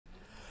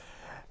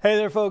Hey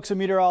there folks, I'm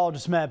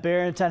meteorologist Matt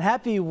Barrington.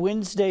 Happy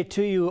Wednesday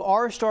to you.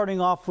 Are starting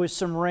off with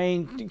some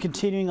rain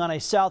continuing on a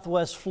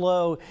southwest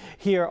flow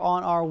here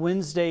on our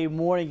Wednesday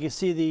morning. You can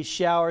see these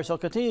showers will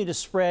continue to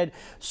spread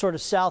sort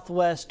of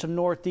southwest to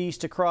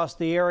northeast across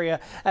the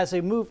area. As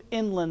they move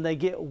inland, they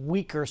get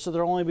weaker, so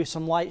there'll only be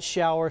some light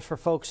showers for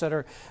folks that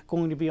are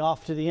going to be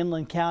off to the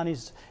inland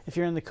counties. If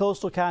you're in the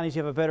coastal counties,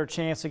 you have a better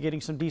chance of getting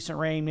some decent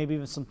rain, maybe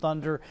even some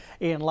thunder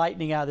and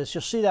lightning out of this.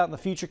 You'll see that in the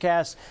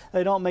futurecast.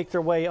 They don't make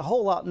their way a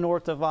whole lot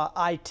north of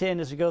I-10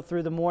 as we go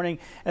through the morning,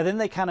 and then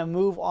they kind of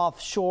move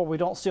offshore. We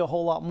don't see a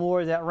whole lot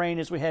more of that rain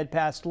as we head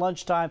past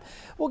lunchtime.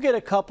 We'll get a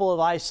couple of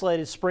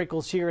isolated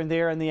sprinkles here and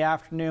there in the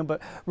afternoon,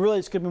 but really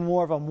it's going to be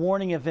more of a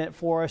morning event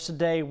for us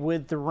today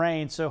with the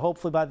rain. So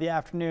hopefully by the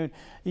afternoon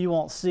you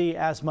won't see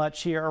as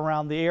much here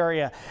around the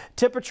area.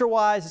 Temperature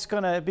wise, it's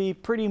going to be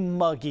pretty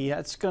muggy.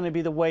 That's going to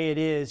be the way it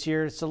is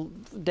here. It's a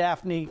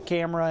Daphne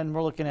camera, and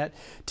we're looking at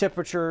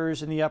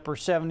temperatures in the upper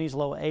 70s,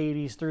 low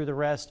 80s through the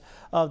rest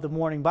of the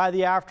morning. By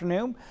the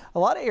afternoon, a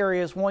lot of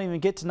areas won't even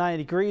get to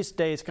 90 degrees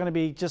today. It's going to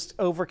be just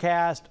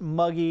overcast,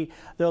 muggy.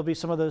 There'll be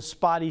some of those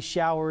spotty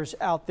showers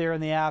out there in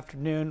the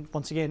afternoon.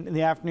 Once again, in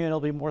the afternoon, it'll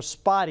be more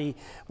spotty.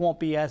 Won't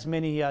be as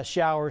many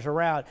showers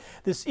around.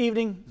 This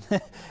evening,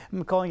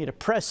 I'm calling it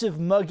oppressive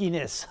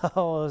mugginess.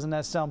 Oh, doesn't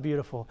that sound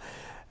beautiful?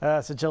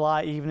 It's a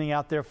July evening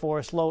out there for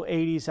us. Low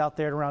 80s out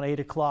there at around 8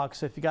 o'clock.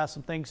 So if you got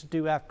some things to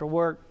do after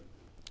work,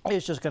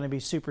 it's just going to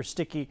be super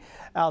sticky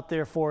out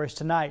there for us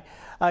tonight.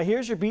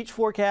 Here's your beach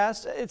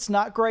forecast. It's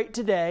not great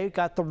today.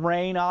 Got the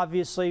rain,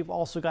 obviously. We've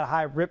also got a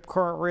high rip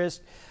current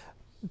risk.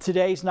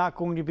 Today's not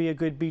going to be a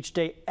good beach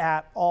day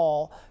at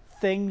all.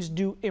 Things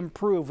do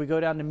improve. We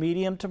go down to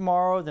medium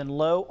tomorrow, then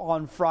low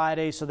on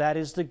Friday, so that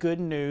is the good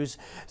news.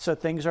 So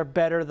things are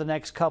better the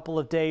next couple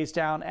of days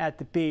down at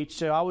the beach.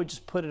 So I would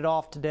just put it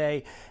off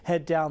today,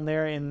 head down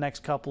there in the next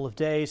couple of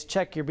days.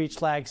 Check your beach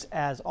flags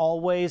as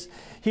always.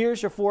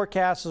 Here's your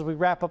forecast as we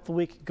wrap up the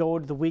week and go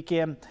to the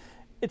weekend.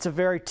 It's a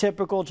very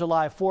typical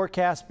July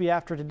forecast. Be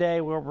after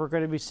today, where we're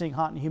going to be seeing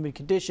hot and humid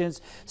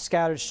conditions,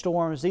 scattered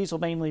storms. These will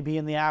mainly be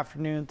in the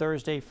afternoon,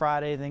 Thursday,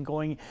 Friday, then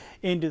going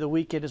into the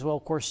weekend as well.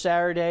 Of course,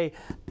 Saturday,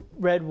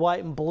 red,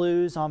 white, and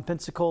blues on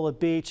Pensacola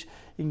Beach.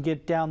 You can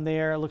get down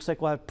there. It looks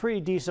like we'll have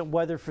pretty decent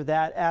weather for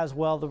that as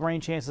well. The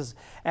rain chances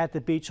at the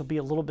beach will be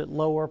a little bit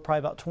lower, probably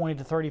about 20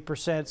 to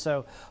 30%.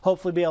 So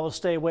hopefully be able to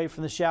stay away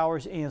from the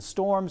showers and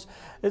storms.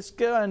 It's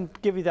going to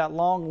give you that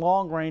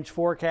long range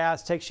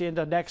forecast. Takes you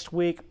into next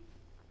week.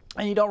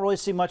 And you don't really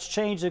see much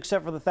change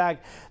except for the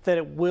fact that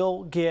it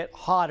will get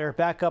hotter,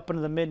 back up into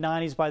the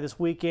mid-90s by this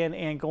weekend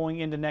and going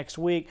into next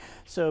week.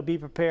 So be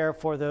prepared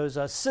for those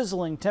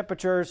sizzling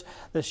temperatures.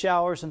 The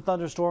showers and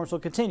thunderstorms will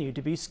continue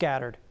to be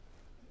scattered.